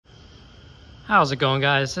How's it going,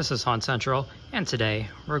 guys? This is Haunt Central, and today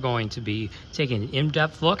we're going to be taking an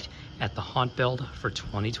in-depth look at the haunt build for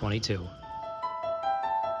 2022.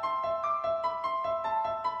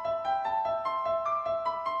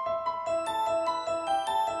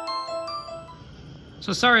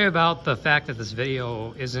 So sorry about the fact that this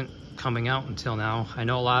video isn't coming out until now. I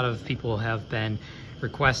know a lot of people have been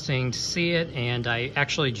requesting to see it, and I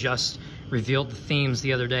actually just revealed the themes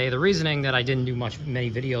the other day. The reasoning that I didn't do many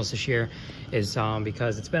videos this year is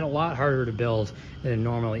because it's been a lot harder to build than it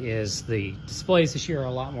normally is. The displays this year are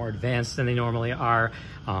a lot more advanced than they normally are,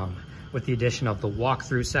 with the addition of the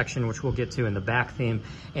walkthrough section, which we'll get to in the back theme.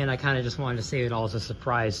 And I kind of just wanted to save it all as a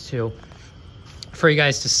surprise too for you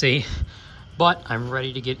guys to see. But I'm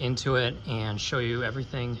ready to get into it and show you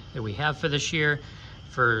everything that we have for this year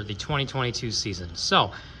for the 2022 season.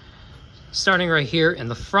 So starting right here in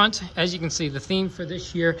the front, as you can see, the theme for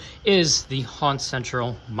this year is the Haunt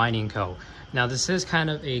Central Mining Co. Now this is kind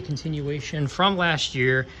of a continuation from last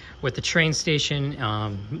year with the train station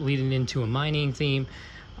leading into a mining theme.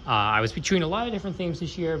 I was between a lot of different themes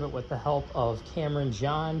this year, but with the help of Cameron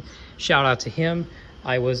John, shout out to him,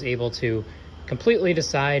 I was able to completely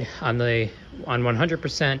decide on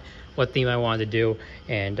 100% what theme I wanted to do,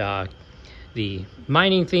 and the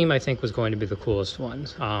mining theme I think was going to be the coolest one.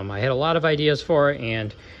 I had a lot of ideas for it,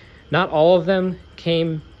 and not all of them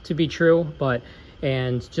came to be true,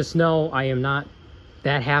 and just know I am not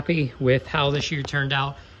that happy with how this year turned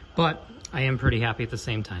out, but I am pretty happy at the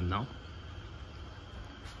same time though.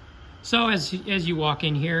 So as you walk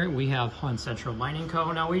in here, we have Haunt Central Mining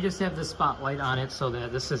Co. Now we just have the spotlight on it so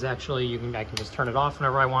that this is actually, I can just turn it off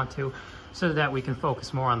whenever I want to, so that we can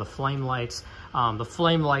focus more on the flame lights. The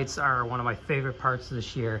flame lights are one of my favorite parts of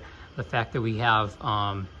this year. The fact that we have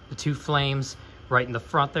the two flames right in the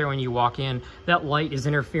front there when you walk in. That light is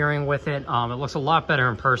interfering with it. It looks a lot better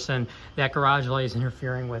in person. That garage light is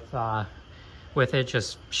interfering with it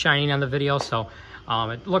just shining on the video. So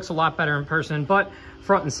it looks a lot better in person. But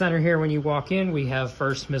front and center here when you walk in, we have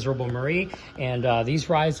first Miserable Marie, and these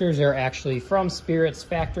risers are actually from Spirit's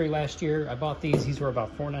factory last year. I bought these. These were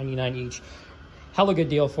about $4.99 each. Hella good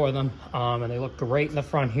deal for them, and they look great in the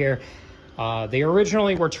front here. They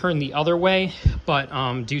originally were turned the other way, but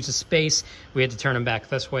due to space, we had to turn them back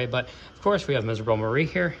this way. But of course, we have Miserable Marie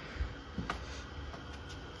here.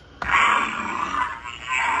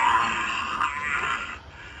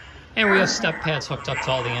 And we have step pads hooked up to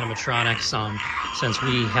all the animatronics, since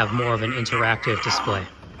we have more of an interactive display.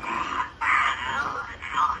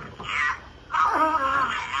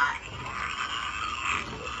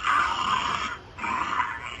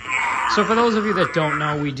 So for those of you that don't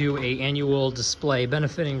know, we do an annual display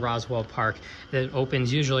benefiting Roswell Park that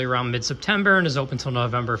opens usually around mid-September and is open till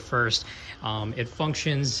November 1st. It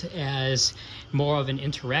functions as more of an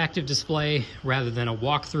interactive display rather than a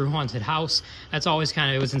walk-through haunted house. That's always kind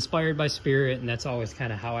of, it was inspired by Spirit, and that's always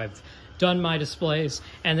kind of how I've done my displays.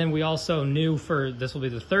 And then we also knew for this will be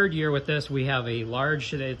the third year with this, we have a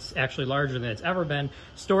large, it's actually larger than it's ever been,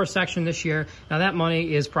 store section this year. Now that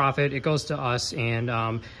money is profit, it goes to us, and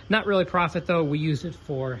not really profit though, we use it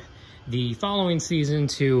for the following season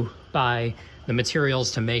to buy the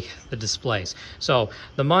materials to make the displays. So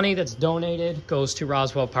the money that's donated goes to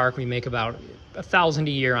Roswell Park. We make about $1,000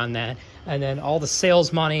 a year on that, and then all the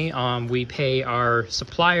sales money, we pay our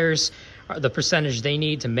suppliers the percentage they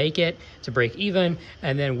need to make it, to break even,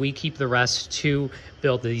 and then we keep the rest to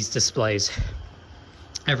build these displays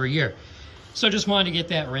every year. So just wanted to get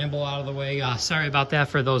that ramble out of the way. Sorry about that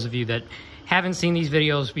for those of you that haven't seen these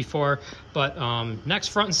videos before, but next,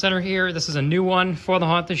 front and center here, this is a new one for the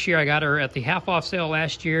haunt this year. I got her at the half off sale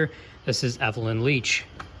last year. This is Evelyn Leach.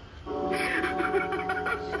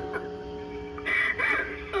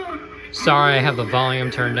 Sorry, I have the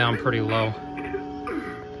volume turned down pretty low.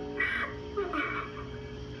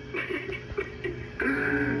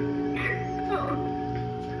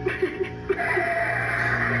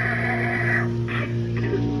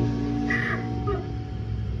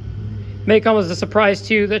 May come as a surprise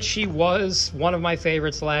to you that she was one of my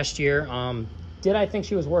favorites last year. Did I think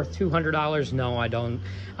she was worth $200? No, I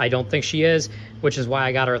don't think she is, which is why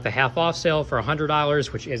I got her at the half off sale for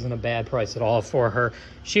 $100, which isn't a bad price at all for her.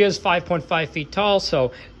 She is 5.5 feet tall,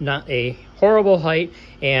 so not a horrible height,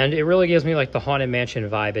 and it really gives me like the Haunted Mansion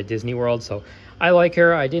vibe at Disney World, so I like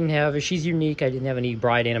her. She's unique. I didn't have any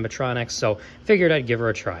bride animatronics, so figured I'd give her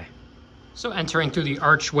a try. So entering through the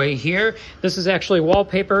archway here, this is actually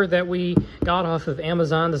wallpaper that we got off of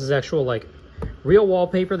Amazon. This is actual like real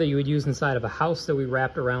wallpaper that you would use inside of a house that we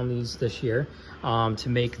wrapped around these this year to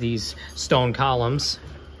make these stone columns.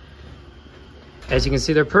 As you can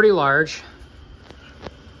see, they're pretty large.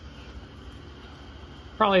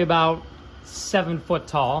 probably about 7 foot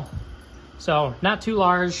tall. So not too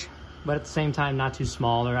large, but at the same time, not too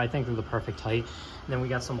small. I think they're the perfect height. And then we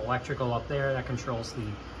got some electrical up there that controls the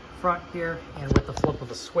front here. And with the flip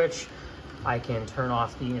of a switch, I can turn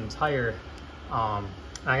off the entire, I'm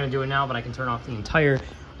not gonna do it now, but I can turn off the entire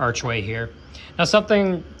archway here. Now,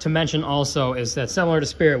 something to mention also is that similar to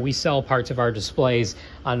Spirit, we sell parts of our displays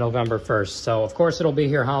on November 1st. So of course it'll be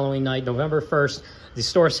here Halloween night, November 1st. The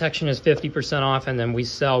store section is 50% off, and then we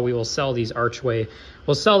will sell these archway.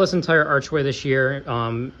 We'll sell this entire archway this year,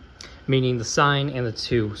 meaning the sign and the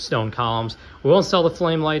 2 stone columns. We won't sell the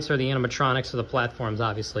flame lights or the animatronics or the platforms,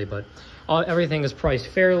 obviously, but everything is priced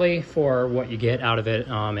fairly for what you get out of it.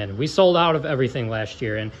 And we sold out of everything last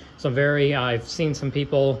year, and I've seen some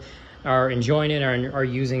people are enjoying it or are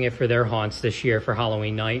using it for their haunts this year for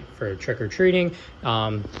Halloween night for trick-or-treating.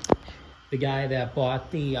 The guy that bought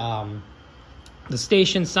the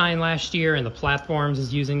station sign last year and the platforms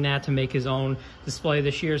is using that to make his own display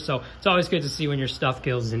this year. So it's always good to see when your stuff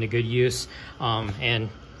goes into good use. And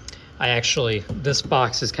this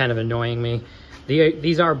box is kind of annoying me.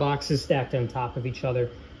 These are boxes stacked on top of each other.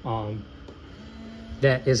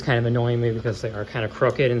 That is kind of annoying me because they are kind of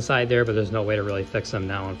crooked inside there, but there's no way to really fix them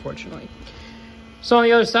now, unfortunately. So on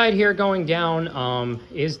the other side here going down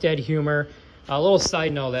is Dead Humor. A little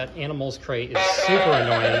side note, that Animals crate is super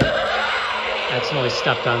annoying. I accidentally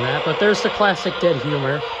stepped on that, but there's the classic Dead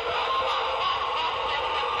Humor.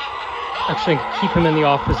 Actually, keep him in the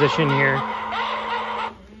off position here.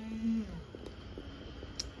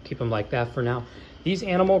 Keep him like that for now. These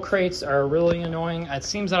animal crates are really annoying. It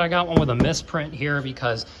seems that I got one with a misprint here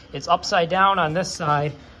because it's upside down on this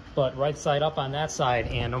side, but right side up on that side.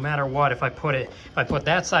 And no matter what, if I put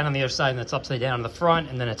that side on the other side and it's upside down in the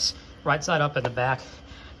front, and then it's right side up in the back.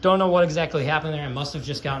 Don't know what exactly happened there. I must have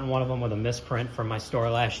just gotten one of them with a misprint from my store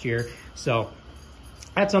last year. So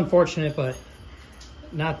that's unfortunate, but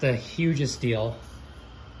not the hugest deal.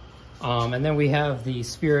 And then we have the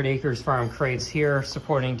Spirit Acres Farm crates here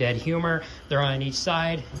supporting Dead Humor. They're on each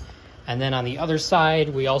side. And then on the other side,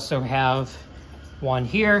 we also have one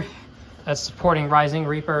here that's supporting Rising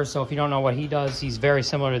Reaper. So if you don't know what he does, he's very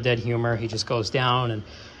similar to Dead Humor. He just goes down and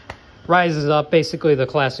rises up, basically the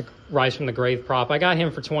classic Rise from the Grave prop. I got him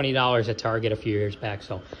for $20 at Target a few years back,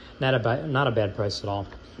 so not a bad price at all.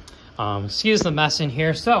 Excuse the mess in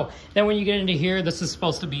here. So then when you get into here, this is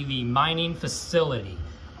supposed to be the mining facility.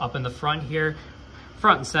 Up in the front here,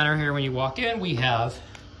 front and center here when you walk in, we have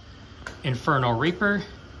Inferno Reaper.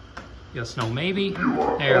 Yes, no, maybe. There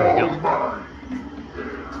we go. No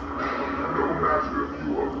matter if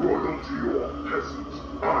you are royalty or peasants,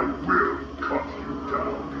 I will cut you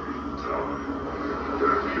down in time.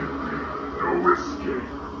 There can be no escape.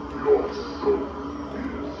 Your soul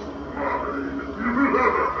is mine.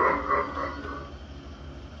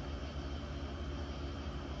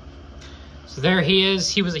 So there he is.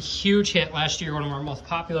 He was a huge hit last year, one of our most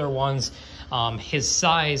popular ones. His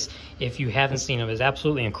size, if you haven't seen him, is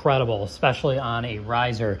absolutely incredible, especially on a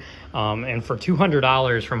riser. And for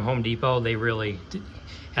 $200 from Home Depot, they really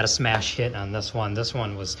had a smash hit on this one. This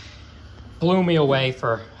one blew me away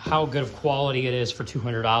for how good of quality it is for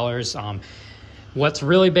 $200. What's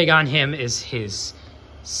really big on him is his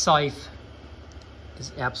scythe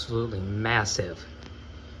is absolutely massive.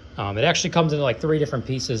 It actually comes in like 3 different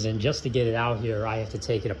pieces, and just to get it out here, I have to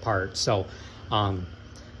take it apart. So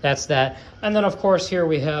that's that. And then, of course, here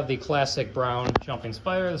we have the classic brown jumping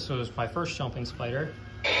spider. This was my first jumping spider.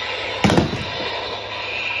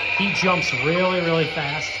 He jumps really, really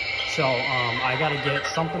fast. So I got to get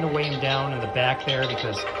something to weigh him down in the back there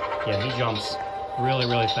because, yeah, he jumps really,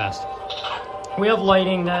 really fast. We have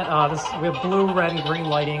lighting that we have blue, red, and green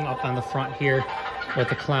lighting up on the front here with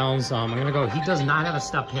the clowns. I'm gonna go. He does not have a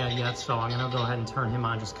step pad yet, so I'm gonna go ahead and turn him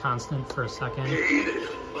on just constant for a second.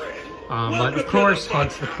 But of course,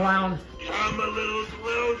 Hugs the Clown. Come a little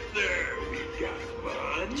closer. We got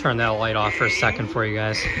fun. Turn that light off for a second for you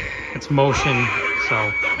guys. It's motion,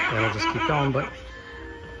 so it'll just keep going. But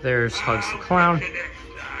there's Hugs the Clown.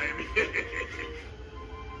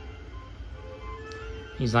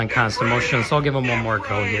 He's on constant motion, so I'll give him one more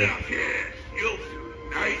go here. You'll do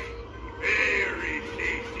nice, very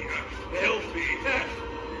tasty, healthy.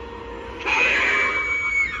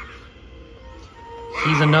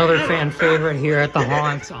 He's another fan favorite here at the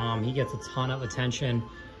haunt. He gets a ton of attention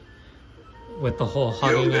with the whole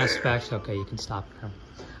hugging aspect. Okay, you can stop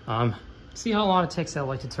now. See how long it takes that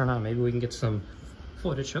light to turn on. Maybe we can get some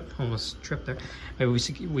footage. Oh, almost tripped there. Maybe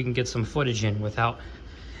we can get some footage in without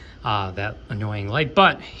that annoying light.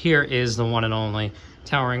 But here is the one and only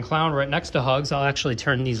Towering Clown right next to Hugs. I'll actually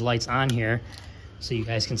turn these lights on here so you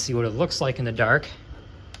guys can see what it looks like in the dark.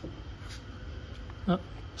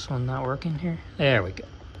 This one not working here. There we go.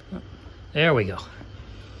 There we go.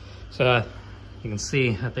 So you can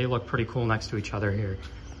see that they look pretty cool next to each other here.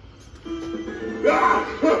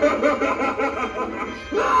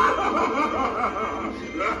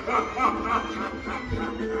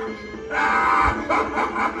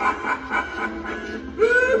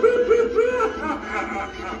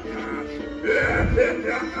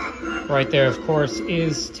 Right there, of course,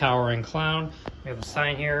 is Towering Clown. We have a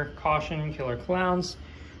sign here, caution, killer clowns.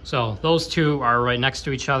 So those two are right next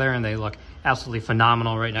to each other, and they look absolutely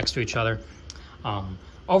phenomenal right next to each other.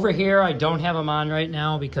 Over here, I don't have him on right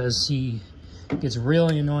now because he gets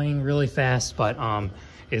really annoying really fast, but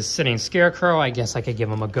is Sitting Scarecrow. I guess I could give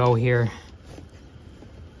him a go here.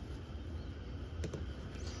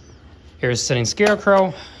 Here's Sitting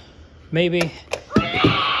Scarecrow, maybe.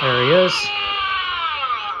 There he is.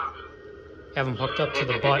 Have him hooked up to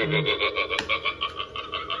the button.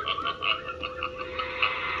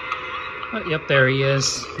 Oh, yep, there he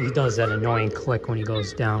is. He does that annoying click when he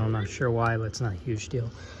goes down. I'm not sure why, but it's not a huge deal.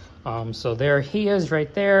 So there he is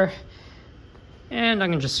right there. And I'm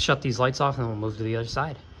going to just shut these lights off and we'll move to the other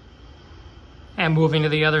side. And moving to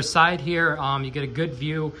the other side here, you get a good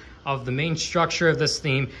view of the main structure of this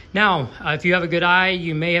theme. Now, if you have a good eye,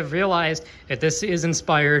 you may have realized that this is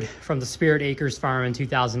inspired from the Spirit Acres farm in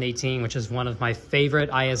 2018, which is one of my favorite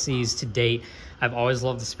ISEs to date. I've always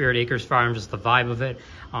loved the Spirit Acres farm, just the vibe of it.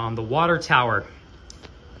 The water tower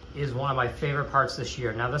is one of my favorite parts this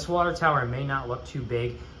year. Now, this water tower may not look too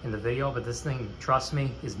big in the video, but this thing, trust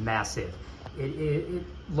me, is massive. It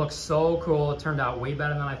looks so cool. It turned out way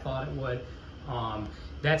better than I thought it would.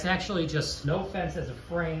 That's actually just snow fence as a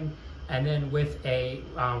frame, and then with a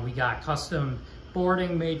we got custom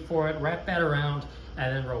boarding made for it, wrap that around,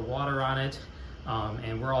 and then wrote water on it.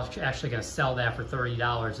 And we're actually going to sell that for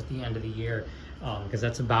 $30 at the end of the year, because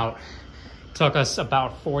that's took us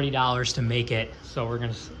about $40 to make it. So we're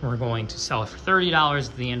going to sell it for $30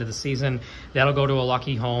 at the end of the season. That'll go to a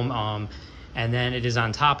lucky home, and then it is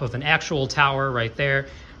on top of an actual tower right there,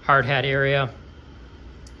 hard hat area.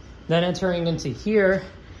 Then entering into here,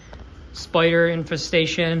 spider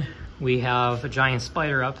infestation. We have a giant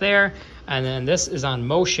spider up there, and then this is on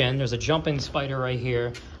motion. There's a jumping spider right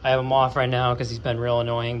here. I have him off right now because he's been real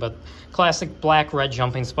annoying, but classic black-red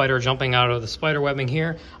jumping spider jumping out of the spider webbing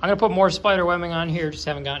here. I'm gonna put more spider webbing on here, just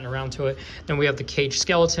haven't gotten around to it. Then we have the cage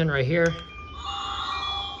skeleton right here.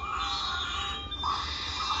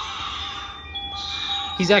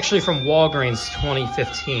 He's actually from Walgreens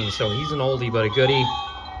 2015, so he's an oldie but a goodie.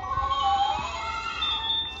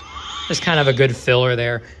 There's kind of a good filler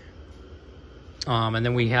there. And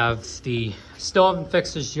then we have still haven't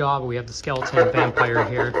fixed his jaw, but we have the skeleton vampire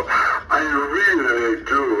here. I really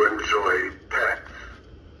do enjoy pets,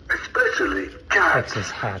 especially cats. Fix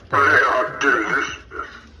his hat They there. are delicious.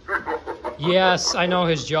 Yes, I know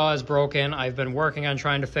his jaw is broken. I've been working on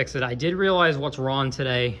trying to fix it. I did realize what's wrong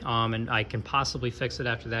today, and I can possibly fix it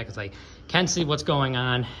after that because I can see what's going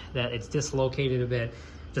on, that it's dislocated a bit.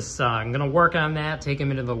 Just I'm going to work on that, take him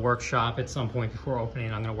into the workshop at some point before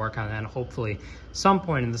opening. I'm going to work on that, and hopefully some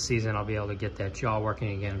point in the season I'll be able to get that jaw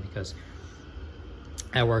working again, because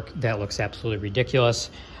that looks absolutely ridiculous.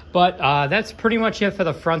 But that's pretty much it for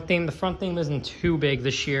the front theme. The front theme isn't too big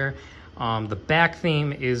this year. The back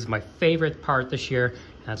theme is my favorite part this year.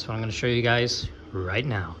 That's what I'm going to show you guys right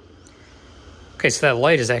now. Okay, so that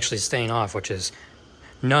light is actually staying off, which is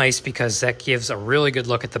nice because that gives a really good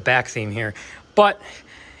look at the back theme here. But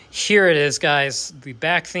here it is, guys. The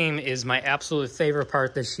back theme is my absolute favorite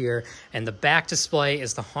part this year, and the back display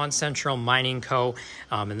is the Haunt Central Mining Co.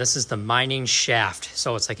 And this is the mining shaft,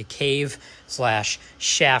 so it's like a cave /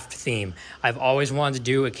 shaft theme. I've always wanted to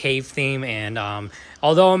do a cave theme, and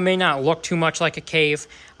although it may not look too much like a cave,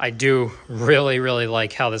 I do really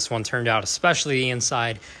like how this one turned out, especially the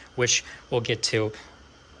inside, which we'll get to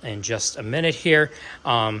in just a minute here.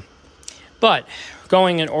 But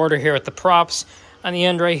going in order here at the props, on the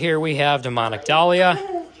end right here, we have Demonic Dahlia.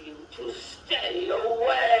 Stay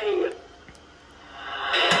away.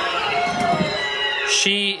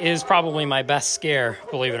 She is probably my best scare,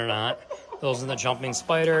 believe it or not. Those are the jumping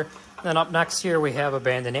spider. Then up next here, we have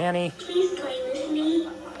Abandoned Annie. Please play with me.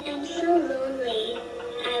 I'm so lonely.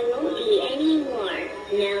 I won't be anymore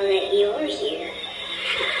now that you're here.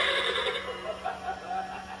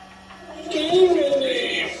 Stay with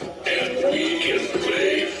me. And we can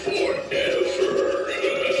play forever.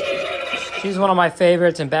 She's one of my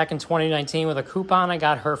favorites, and back in 2019 with a coupon, I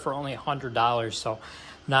got her for only $100, so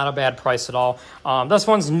not a bad price at all. This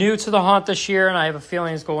one's new to the haunt this year, and I have a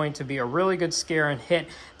feeling it's going to be a really good scare and hit.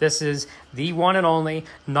 This is the one and only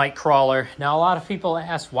Nightcrawler. Now, a lot of people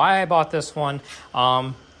ask why I bought this one.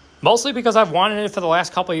 Mostly because I've wanted it for the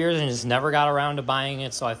last couple of years and just never got around to buying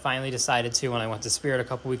it. So I finally decided to when I went to Spirit a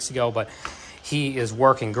couple weeks ago. But he is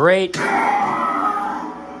working great.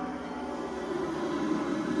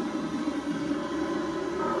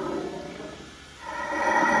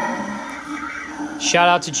 Shout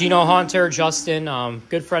out to Gino Hunter, Justin,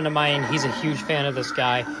 good friend of mine. He's a huge fan of this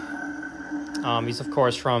guy. He's, of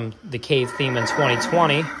course, from the Cave theme in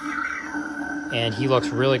 2020. And he looks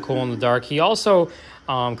really cool in the dark. He also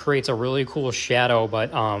creates a really cool shadow.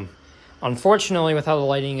 But unfortunately, with how the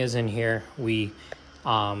lighting is in here, we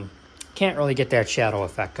can't really get that shadow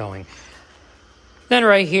effect going. Then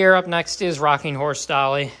right here, up next is Rocking Horse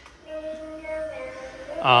Dolly.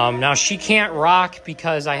 Now, she can't rock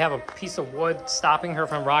because I have a piece of wood stopping her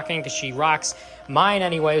from rocking because she rocks, mine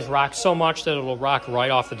anyways, rocks so much that it will rock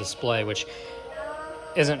right off the display, which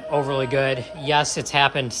isn't overly good. Yes, it's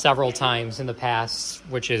happened several times in the past,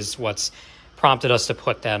 which is what's prompted us to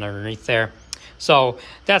put that underneath there. So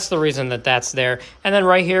that's the reason that that's there. And then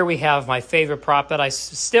right here we have my favorite prop that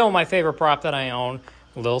my favorite prop that I own,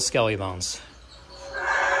 Little Skelly Bones.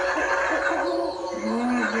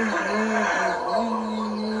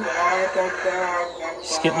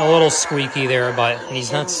 He's getting a little squeaky there, but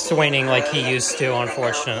he's not swinging like he used to,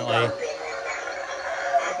 unfortunately.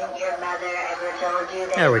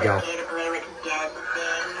 There we go.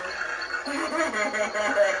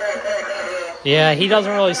 Yeah, he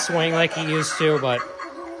doesn't really swing like he used to, but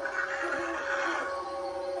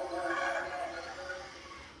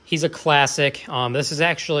he's a classic. This is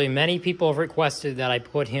actually, many people have requested that I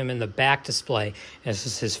put him in the back display. This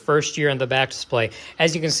is his first year in the back display.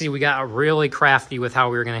 As you can see, we got really crafty with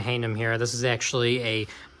how we were going to hang him here. This is actually a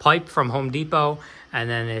pipe from Home Depot, and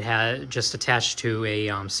then it had just attached to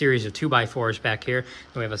a series of 2x4s back here.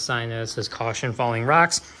 And we have a sign that says "Caution Falling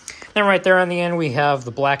Rocks." Then right there on the end, we have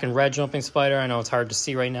the black and red jumping spider. I know it's hard to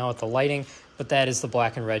see right now with the lighting, but that is the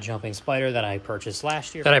black and red jumping spider that I purchased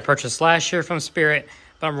last year. From Spirit.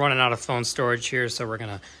 But I'm running out of phone storage here, so we're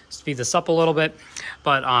going to speed this up a little bit.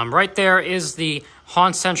 But right there is the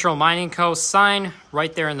Haunt Central Mining Co. sign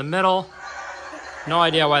right there in the middle. No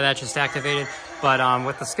idea why that just activated, but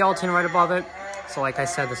with the skeleton right above it. So like I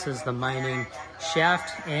said, this is the mining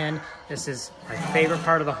shaft, and this is my favorite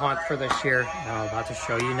part of the haunt for this year. I'm about to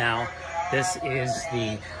show you now. This is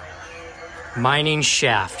the mining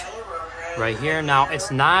shaft right here. Now,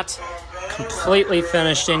 it's not completely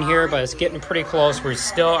finished in here, but it's getting pretty close. We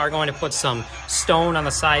still are going to put some stone on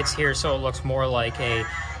the sides here so it looks more like a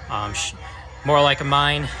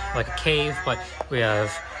mine, like a cave. But we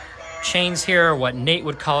have chains here, what Nate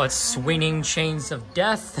would call it, swinging chains of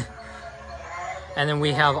death. And then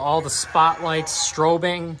we have all the spotlights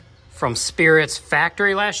strobing from Spirit's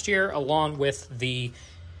factory last year, along with the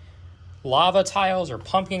lava tiles or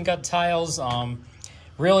pumpkin gut tiles.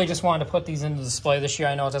 Really just wanted to put these into display this year.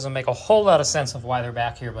 I know it doesn't make a whole lot of sense of why they're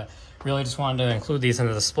back here, but really just wanted to include these in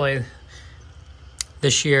the display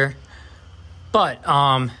this year. But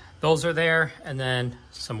those are there, and then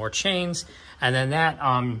some more chains. And then that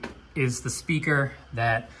is the speaker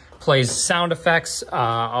that plays sound effects.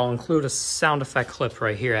 I'll include a sound effect clip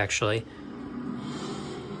right here, actually.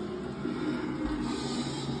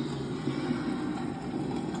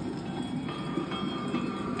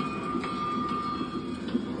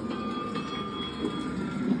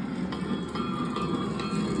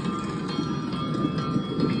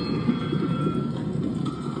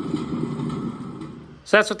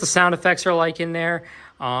 So that's what the sound effects are like in there.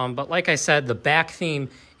 But like I said, the back theme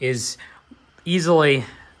is easily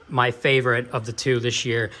my favorite of the two this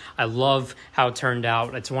year. I love how it turned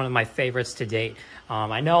out. It's one of my favorites to date.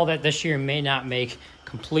 I know that this year may not make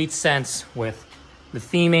complete sense with the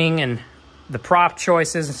theming and the prop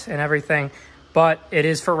choices and everything, but it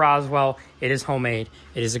is for Roswell. It is homemade.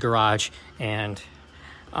 It is a garage. And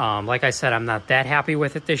like I said, I'm not that happy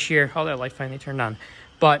with it this year. Oh, that light finally turned on.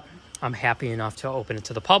 But I'm happy enough to open it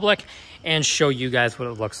to the public and show you guys what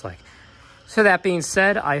it looks like. So that being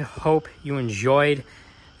said, I hope you enjoyed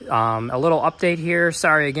a little update here.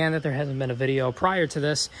 Sorry again that there hasn't been a video prior to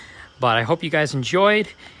this, but I hope you guys enjoyed.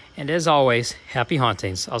 And as always, happy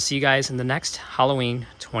hauntings. I'll see you guys in the next Halloween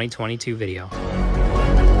 2022 video.